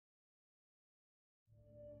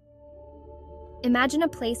Imagine a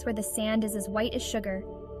place where the sand is as white as sugar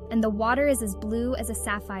and the water is as blue as a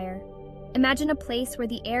sapphire. Imagine a place where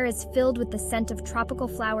the air is filled with the scent of tropical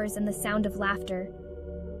flowers and the sound of laughter.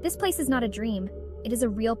 This place is not a dream, it is a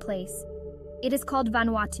real place. It is called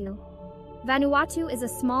Vanuatu. Vanuatu is a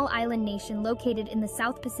small island nation located in the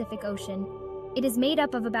South Pacific Ocean. It is made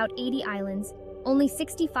up of about 80 islands, only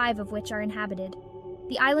 65 of which are inhabited.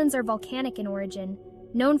 The islands are volcanic in origin,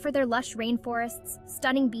 known for their lush rainforests,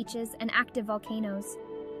 stunning beaches, and active volcanoes.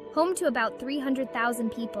 Home to about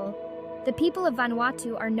 300,000 people, the people of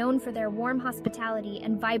Vanuatu are known for their warm hospitality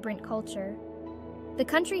and vibrant culture. The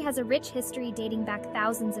country has a rich history dating back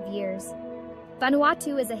thousands of years.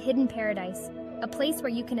 Vanuatu is a hidden paradise, a place where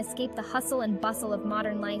you can escape the hustle and bustle of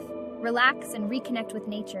modern life, relax, and reconnect with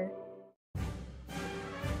nature.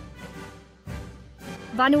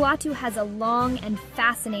 Vanuatu has a long and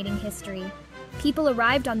fascinating history. People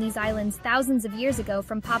arrived on these islands thousands of years ago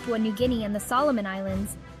from Papua New Guinea and the Solomon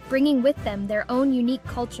Islands, bringing with them their own unique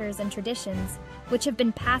cultures and traditions, which have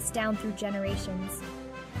been passed down through generations.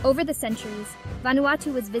 Over the centuries,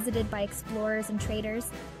 Vanuatu was visited by explorers and traders,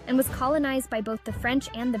 and was colonized by both the French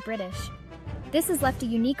and the British. This has left a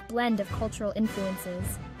unique blend of cultural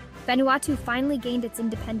influences. Vanuatu finally gained its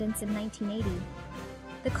independence in 1980.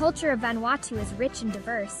 The culture of Vanuatu is rich and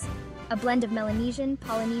diverse, a blend of Melanesian,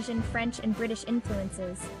 Polynesian, French, and British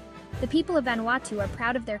influences. The people of Vanuatu are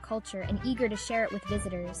proud of their culture and eager to share it with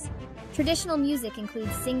visitors. Traditional music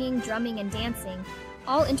includes singing, drumming, and dancing,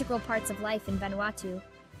 all integral parts of life in Vanuatu.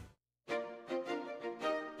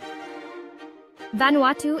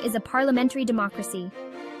 Vanuatu is a parliamentary democracy.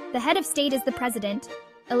 The head of state is the president,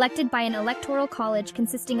 elected by an electoral college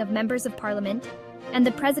consisting of members of parliament, and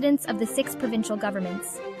the presidents of the 6 provincial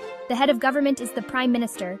governments. The head of government is the prime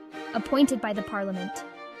minister, appointed by the parliament.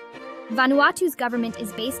 Vanuatu's government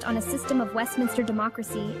is based on a system of Westminster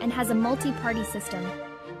democracy and has a multi-party system.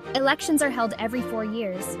 Elections are held every 4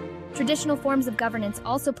 years. Traditional forms of governance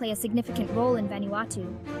also play a significant role in Vanuatu.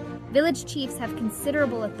 Village chiefs have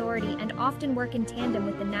considerable authority and often work in tandem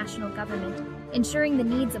with the national government, ensuring the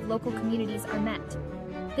needs of local communities are met.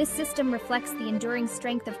 This system reflects the enduring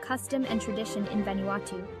strength of custom and tradition in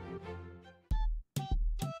Vanuatu.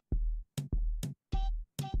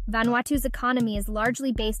 Vanuatu's economy is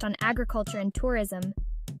largely based on agriculture and tourism.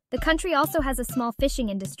 The country also has a small fishing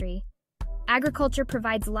industry. Agriculture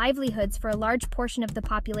provides livelihoods for a large portion of the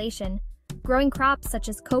population, growing crops such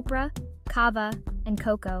as copra, kava, and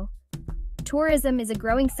cocoa. Tourism is a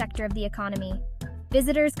growing sector of the economy.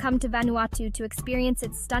 Visitors come to Vanuatu to experience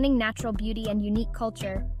its stunning natural beauty and unique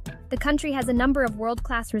culture. The country has a number of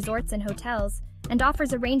world-class resorts and hotels, and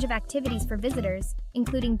offers a range of activities for visitors,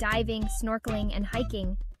 including diving, snorkeling, and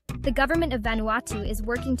hiking. The government of Vanuatu is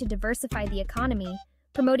working to diversify the economy,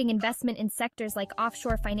 promoting investment in sectors like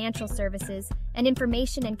offshore financial services and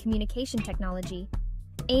information and communication technology,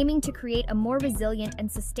 aiming to create a more resilient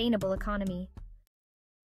and sustainable economy.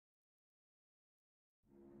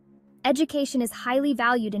 Education is highly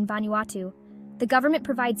valued in Vanuatu. The government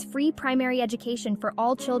provides free primary education for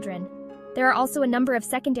all children. There are also a number of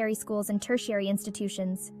secondary schools and tertiary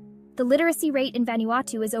institutions. The literacy rate in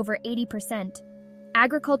Vanuatu is over 80%.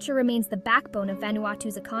 Agriculture remains the backbone of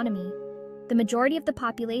Vanuatu's economy. The majority of the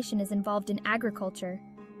population is involved in agriculture.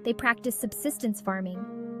 They practice subsistence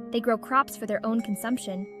farming. They grow crops for their own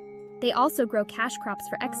consumption. They also grow cash crops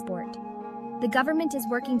for export. The government is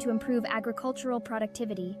working to improve agricultural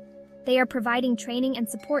productivity. They are providing training and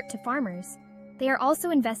support to farmers. They are also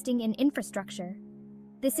investing in infrastructure.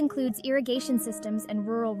 This includes irrigation systems and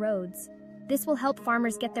rural roads. This will help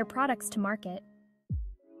farmers get their products to market.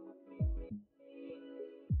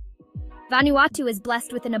 Vanuatu is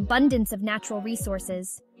blessed with an abundance of natural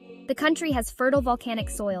resources. The country has fertile volcanic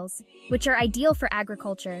soils, which are ideal for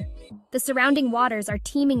agriculture. The surrounding waters are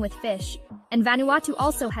teeming with fish, and Vanuatu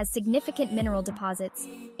also has significant mineral deposits,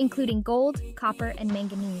 including gold, copper, and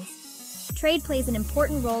manganese. Trade plays an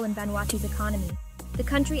important role in Vanuatu's economy. The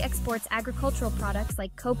country exports agricultural products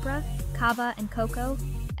like copra, kava, and cocoa,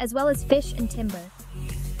 as well as fish and timber.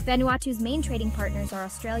 Vanuatu's main trading partners are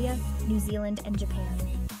Australia, New Zealand, and Japan.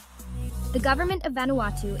 The government of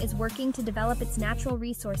Vanuatu is working to develop its natural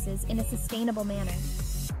resources in a sustainable manner.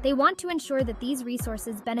 They want to ensure that these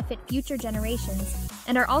resources benefit future generations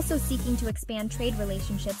and are also seeking to expand trade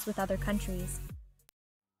relationships with other countries.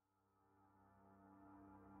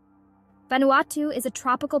 Vanuatu is a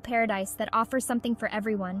tropical paradise that offers something for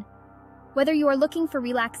everyone. Whether you are looking for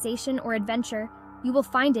relaxation or adventure, you will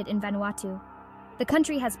find it in Vanuatu. The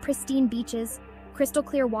country has pristine beaches,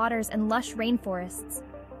 crystal-clear waters, and lush rainforests.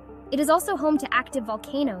 It is also home to active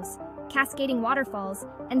volcanoes, cascading waterfalls,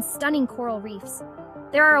 and stunning coral reefs.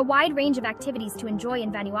 There are a wide range of activities to enjoy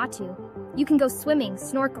in Vanuatu. You can go swimming,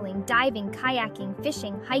 snorkeling, diving, kayaking,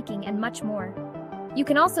 fishing, hiking, and much more. You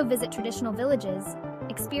can also visit traditional villages,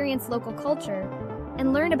 experience local culture,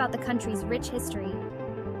 and learn about the country's rich history.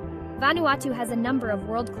 Vanuatu has a number of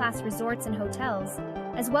world-class resorts and hotels,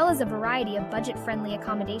 as well as a variety of budget-friendly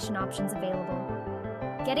accommodation options available.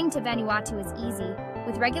 Getting to Vanuatu is easy,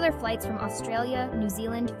 with regular flights from Australia, New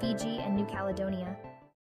Zealand, Fiji, and New Caledonia.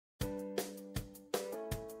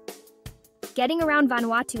 Getting around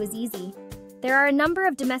Vanuatu is easy. There are a number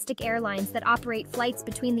of domestic airlines that operate flights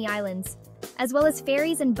between the islands, as well as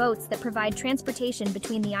ferries and boats that provide transportation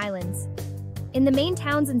between the islands. In the main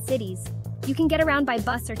towns and cities, you can get around by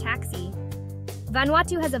bus or taxi.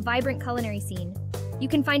 Vanuatu has a vibrant culinary scene. You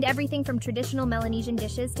can find everything from traditional Melanesian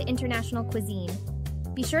dishes to international cuisine.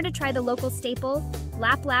 Be sure to try the local staple,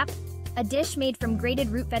 lap lap, a dish made from grated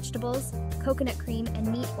root vegetables, coconut cream,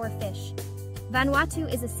 and meat or fish.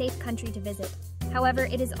 Vanuatu is a safe country to visit. However,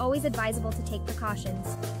 it is always advisable to take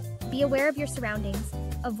precautions. Be aware of your surroundings,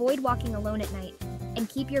 avoid walking alone at night, and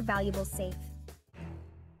keep your valuables safe.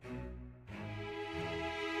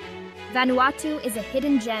 Vanuatu is a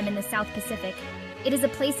hidden gem in the South Pacific. It is a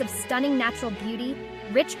place of stunning natural beauty,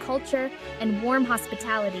 rich culture, and warm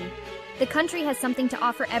hospitality. The country has something to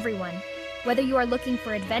offer everyone. Whether you are looking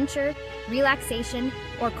for adventure, relaxation,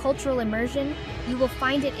 or cultural immersion, you will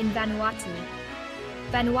find it in Vanuatu.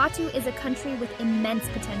 Vanuatu is a country with immense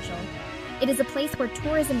potential. It is a place where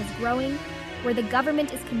tourism is growing, where the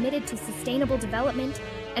government is committed to sustainable development,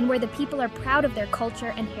 and where the people are proud of their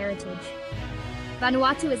culture and heritage.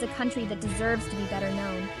 Vanuatu is a country that deserves to be better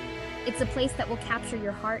known. It's a place that will capture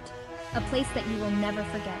your heart, a place that you will never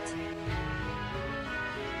forget.